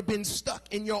me ever been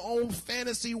stuck in your own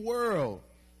fantasy world?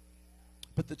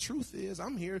 But the truth is,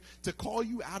 I'm here to call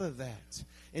you out of that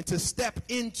and to step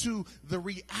into the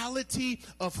reality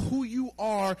of who you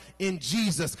are in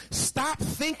Jesus. Stop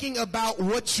thinking about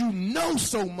what you know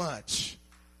so much.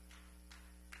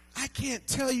 I can't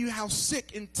tell you how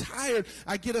sick and tired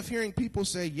I get of hearing people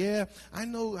say, yeah, I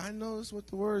know that's what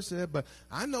the word said, but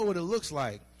I know what it looks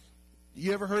like.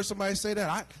 You ever heard somebody say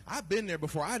that? I've been there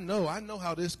before. I know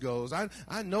how this goes. I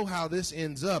know how this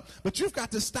ends up. But you've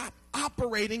got to stop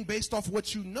operating based off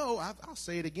what you know. I'll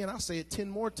say it again. I'll say it 10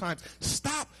 more times.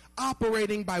 Stop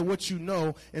operating by what you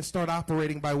know and start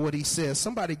operating by what he says.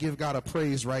 Somebody give God a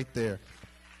praise right there.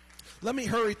 Let me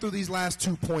hurry through these last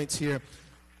 2 points here.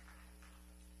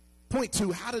 Point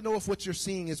 2, how to know if what you're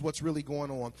seeing is what's really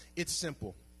going on. It's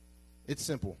simple. It's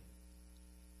simple.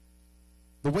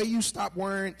 The way you stop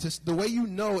worrying, the way you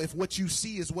know if what you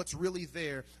see is what's really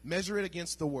there, measure it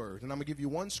against the word. And I'm going to give you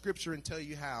one scripture and tell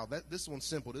you how. This one's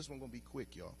simple. This one's going to be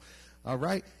quick, y'all. All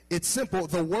right? It's simple.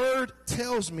 The word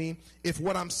tells me if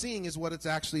what I'm seeing is what it's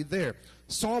actually there.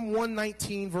 Psalm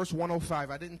 119, verse 105.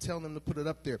 I didn't tell them to put it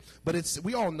up there. But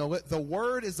we all know it. The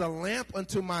word is a lamp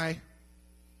unto my,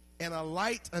 and a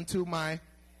light unto my.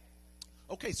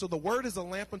 Okay, so the word is a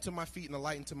lamp unto my feet and a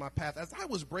light unto my path. As I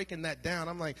was breaking that down,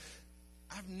 I'm like,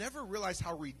 I've never realized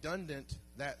how redundant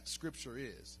that scripture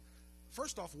is.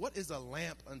 First off, what is a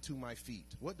lamp unto my feet?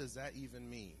 What does that even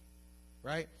mean?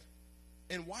 Right?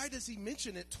 And why does he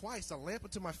mention it twice? A lamp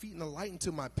unto my feet and a light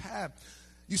unto my path.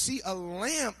 You see, a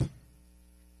lamp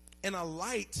and a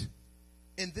light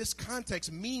in this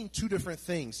context mean two different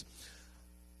things.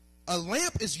 A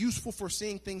lamp is useful for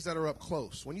seeing things that are up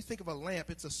close. When you think of a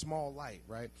lamp, it's a small light,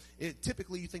 right?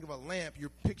 Typically, you think of a lamp,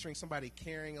 you're picturing somebody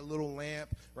carrying a little lamp,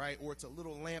 right? Or it's a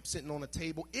little lamp sitting on a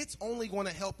table. It's only going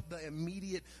to help the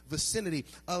immediate vicinity.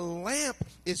 A lamp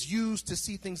is used to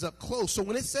see things up close. So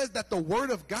when it says that the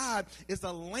word of God is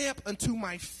a lamp unto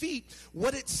my feet,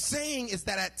 what it's saying is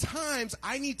that at times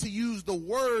I need to use the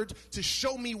word to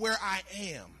show me where I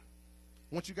am.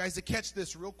 I want you guys to catch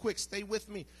this real quick. Stay with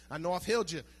me. I know I've held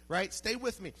you, right? Stay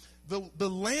with me. The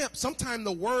lamp, sometimes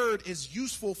the word is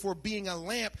useful for being a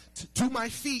lamp to my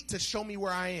feet to show me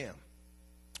where I am,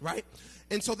 right?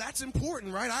 And so that's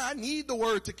important, right? I need the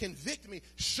word to convict me,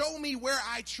 show me where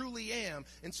I truly am.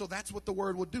 And so that's what the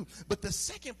word will do. But the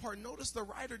second part, notice the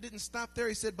writer didn't stop there.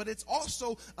 He said, but it's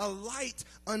also a light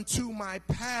unto my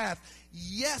path.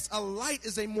 Yes, a light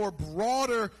is a more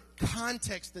broader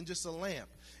context than just a lamp.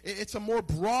 It's a more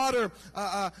broader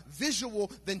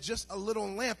visual than just a little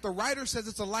lamp. The writer says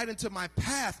it's a light into my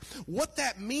path. What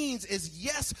that means is,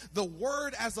 yes, the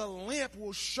word as a lamp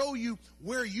will show you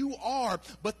where you are,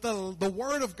 but the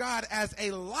word of God as a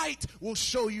light will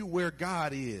show you where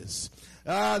God is.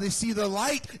 You see, the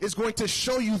light is going to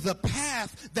show you the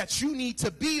path that you need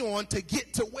to be on to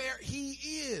get to where he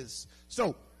is.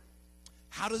 So,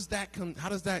 how does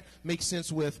that make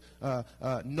sense with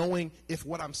knowing if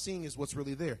what I'm seeing is what's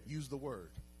really there? Use the word.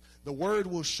 The word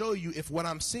will show you if what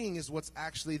I'm seeing is what's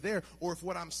actually there, or if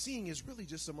what I'm seeing is really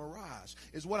just a mirage.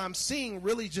 Is what I'm seeing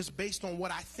really just based on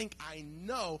what I think I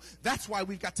know? That's why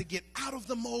we've got to get out of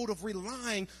the mode of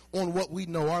relying on what we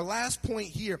know. Our last point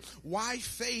here, why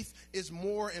faith is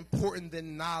more important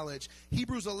than knowledge.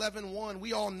 Hebrews 11:1,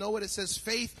 we all know it. It says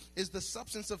faith is the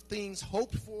substance of things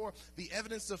hoped for, the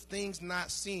evidence of things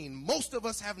not seen. Most of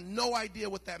us have no idea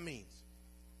what that means.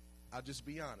 I'll just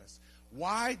be honest.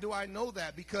 Why do I know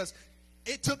that? Because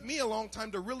it took me a long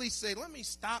time to really say, let me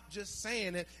stop just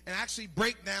saying it and actually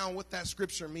break down what that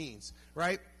scripture means,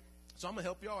 right? So I'm going to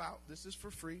help y'all out. This is for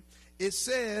free. It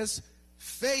says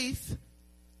faith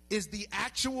is the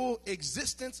actual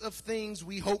existence of things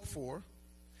we hope for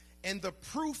and the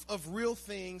proof of real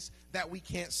things that we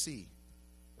can't see,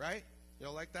 right?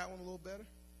 Y'all like that one a little better?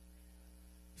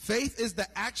 Faith is the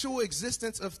actual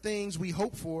existence of things we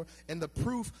hope for and the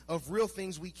proof of real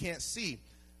things we can't see.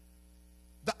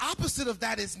 The opposite of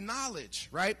that is knowledge,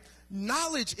 right?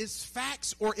 Knowledge is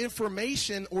facts or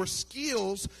information or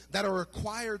skills that are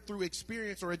acquired through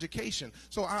experience or education.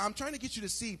 So I'm trying to get you to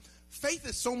see faith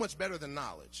is so much better than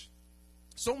knowledge.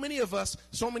 So many of us,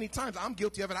 so many times, I'm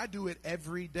guilty of it. I do it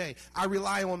every day. I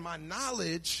rely on my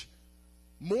knowledge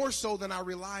more so than I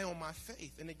rely on my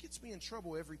faith, and it gets me in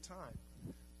trouble every time.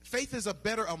 Faith is a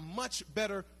much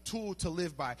better tool to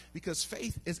live by because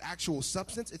faith is actual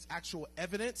substance, it's actual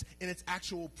evidence, and it's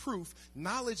actual proof.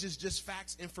 Knowledge is just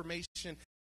facts, information,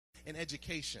 and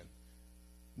education.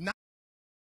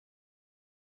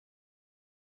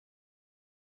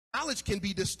 Knowledge can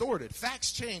be distorted.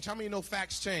 Facts change. How many know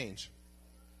facts change?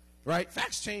 Right?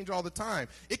 Facts change all the time.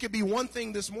 It could be one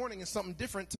thing this morning and something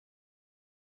different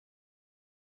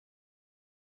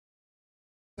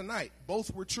tonight.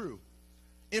 Both were true.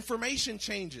 Information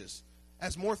changes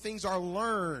as more things are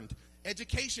learned.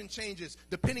 Education changes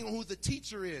depending on who the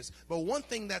teacher is. But one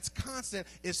thing that's constant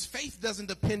is faith doesn't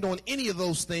depend on any of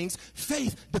those things.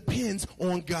 Faith depends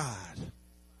on God.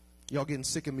 Y'all getting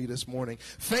sick of me this morning.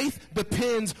 Faith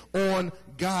depends on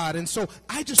God. And so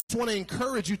I just want to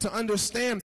encourage you to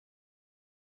understand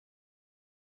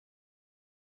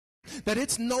that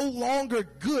it's no longer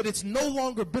good, it's no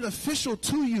longer beneficial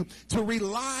to you to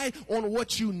rely on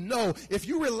what you know. If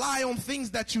you rely on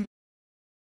things that you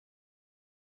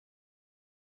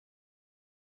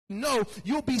know,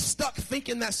 you'll be stuck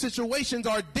thinking that situations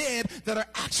are dead that are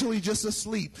actually just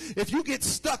asleep. If you get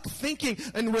stuck thinking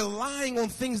and relying on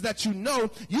things that you know,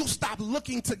 you'll stop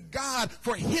looking to God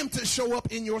for him to show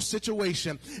up in your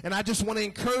situation. And I just want to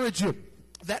encourage you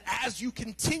that as you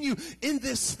continue in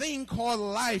this thing called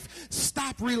life,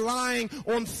 stop relying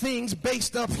on things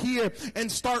based up here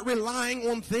and start relying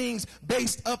on things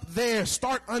based up there.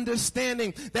 Start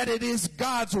understanding that it is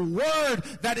God's word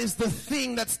that is the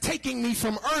thing that's taking me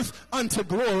from earth unto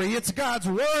glory. It's God's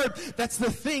word that's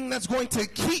the thing that's going to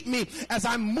keep me as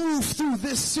I move through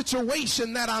this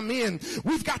situation that I'm in.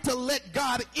 We've got to let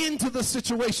God into the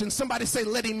situation. Somebody say,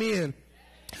 let him in.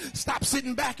 Stop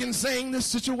sitting back and saying this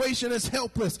situation is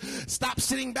helpless. Stop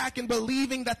sitting back and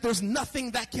believing that there's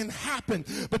nothing that can happen.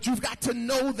 But you've got to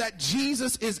know that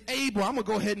Jesus is able. I'm going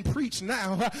to go ahead and preach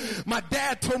now. My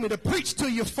dad told me to preach till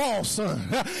you fall, son.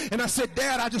 And I said,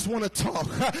 Dad, I just want to talk.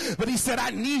 But he said, I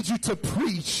need you to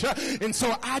preach. And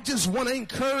so I just want to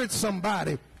encourage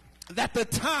somebody that the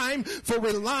time for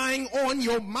relying on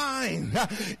your mind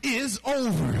is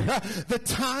over. The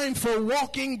time for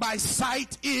walking by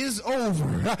sight is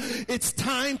over. It's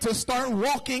time to start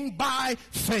walking by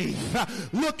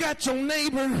faith. Look at your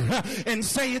neighbor and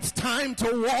say, it's time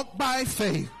to walk by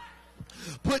faith.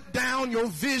 Put down your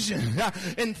vision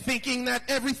and thinking that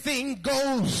everything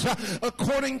goes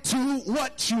according to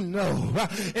what you know,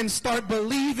 and start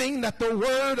believing that the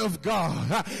word of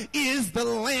God is the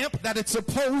lamp that it's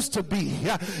supposed to be,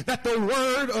 that the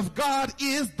word of God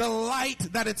is the light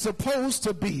that it's supposed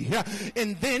to be,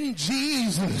 and then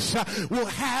Jesus will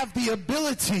have the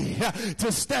ability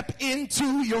to step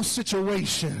into your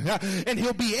situation, and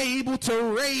he'll be able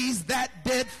to raise that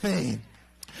dead thing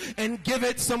and give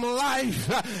it some life.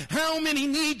 How many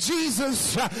need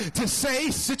Jesus to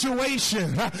say,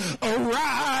 situation,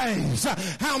 arise?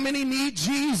 How many need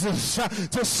Jesus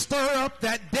to stir up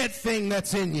that dead thing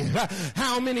that's in you?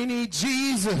 How many need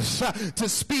Jesus to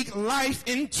speak life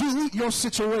into your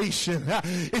situation?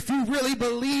 If you really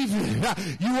believe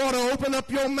it, you ought to open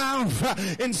up your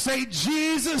mouth and say,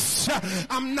 Jesus,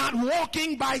 I'm not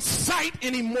walking by sight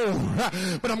anymore,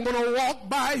 but I'm going to walk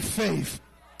by faith.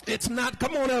 It's not,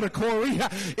 come on out of Corey,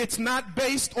 it's not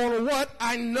based on what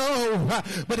I know,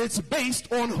 but it's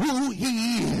based on who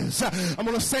he is. I'm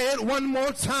going to say it one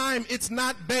more time. It's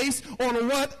not based on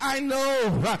what I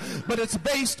know, but it's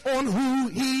based on who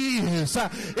he is.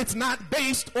 It's not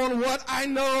based on what I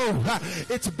know.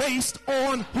 It's based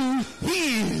on who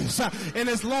he is. And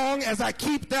as long as I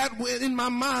keep that in my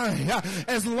mind,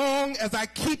 as long as I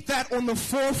keep that on the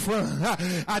forefront,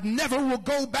 I never will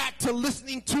go back to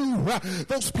listening to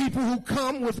those people who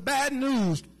come with bad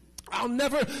news. I'll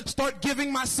never start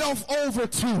giving myself over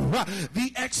to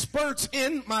the experts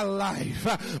in my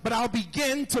life, but I'll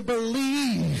begin to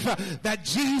believe that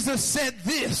Jesus said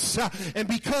this, and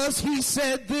because he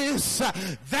said this,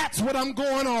 that's what I'm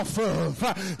going off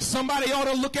of. Somebody ought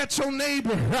to look at your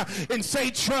neighbor and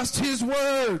say, trust his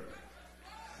word.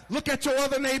 Look at your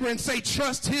other neighbor and say,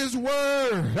 trust his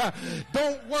word.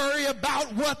 Don't worry about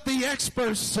what the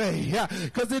experts say,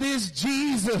 because it is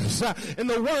Jesus. And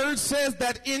the word says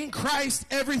that in Christ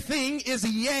everything is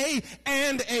yea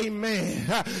and amen.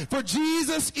 For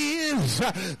Jesus is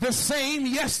the same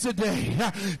yesterday,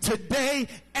 today,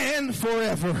 and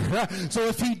forever. So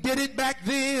if he did it back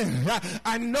then,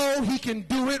 I know he can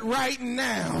do it right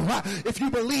now. If you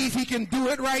believe he can do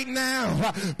it right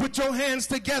now, put your hands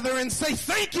together and say,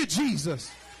 thank you, Jesus.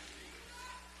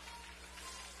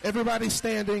 Everybody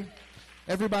standing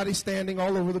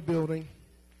all over the building.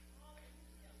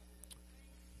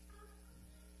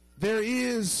 There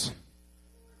is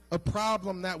a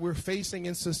problem that we're facing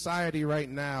in society right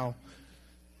now,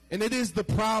 and it is the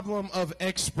problem of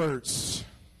experts.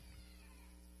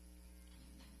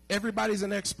 Everybody's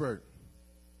an expert.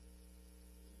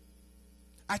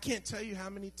 I can't tell you how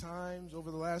many times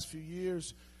over the last few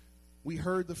years we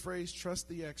heard the phrase, trust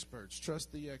the experts,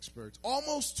 trust the experts.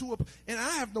 Almost to a, and I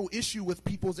have no issue with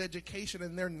people's education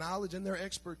and their knowledge and their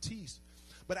expertise.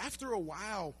 But after a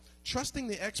while, trusting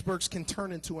the experts can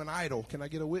turn into an idol. Can I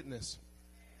get a witness?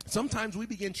 Sometimes we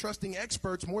begin trusting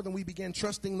experts more than we begin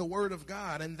trusting the Word of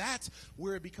God, and that's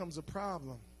where it becomes a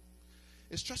problem.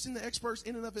 Is trusting the experts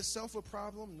in and of itself a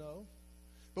problem? No.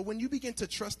 But when you begin to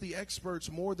trust the experts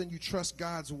more than you trust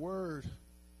God's Word,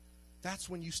 that's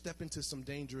when you step into some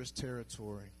dangerous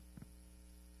territory.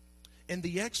 And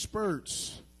the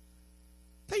experts,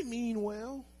 they mean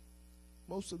well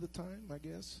most of the time, I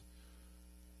guess.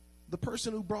 The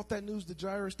person who brought that news to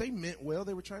Jairus, they meant well.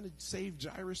 They were trying to save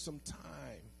Jairus some time.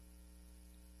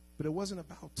 But it wasn't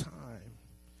about time.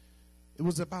 It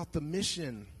was about the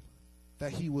mission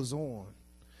that he was on.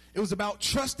 It was about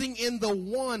trusting in the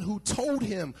one who told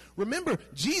him. Remember,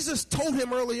 Jesus told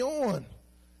him early on,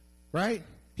 right?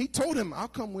 He told him, I'll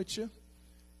come with you.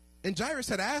 And Jairus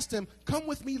had asked him, come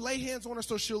with me, lay hands on her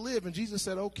so she'll live. And Jesus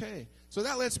said, okay. So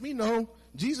that lets me know,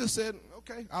 Jesus said,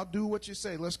 okay, I'll do what you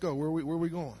say. Let's go. Where are we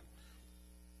going?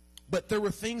 But there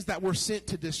were things that were sent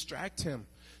to distract him.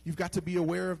 You've got to be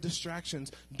aware of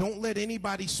distractions. Don't let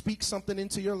anybody speak something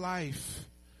into your life.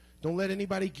 Don't let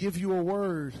anybody give you a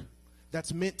word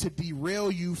that's meant to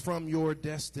derail you from your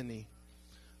destiny.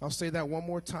 I'll say that one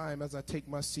more time as I take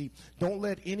my seat. Don't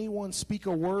let anyone speak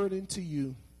a word into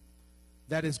you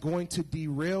that is going to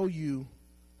derail you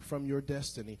from your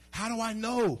destiny. How do I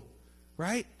know?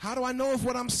 Right? How do I know if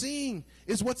what I'm seeing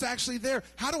is what's actually there?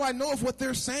 How do I know if what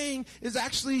they're saying is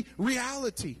actually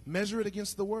reality? Measure it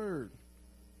against the Word.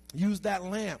 Use that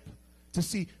lamp to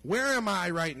see, where am I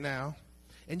right now?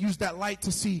 And use that light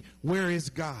to see, where is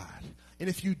God? And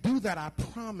if you do that, I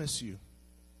promise you,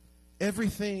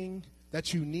 everything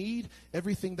that you need,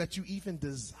 everything that you even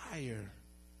desire,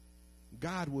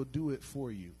 God will do it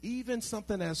for you. Even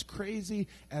something as crazy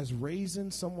as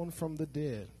raising someone from the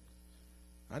dead.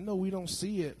 I know we don't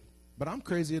see it, but I'm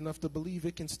crazy enough to believe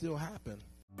it can still happen.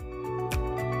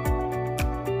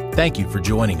 Thank you for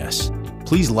joining us.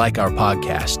 Please like our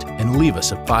podcast and leave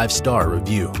us a 5-star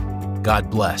review. God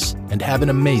bless and have an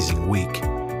amazing week.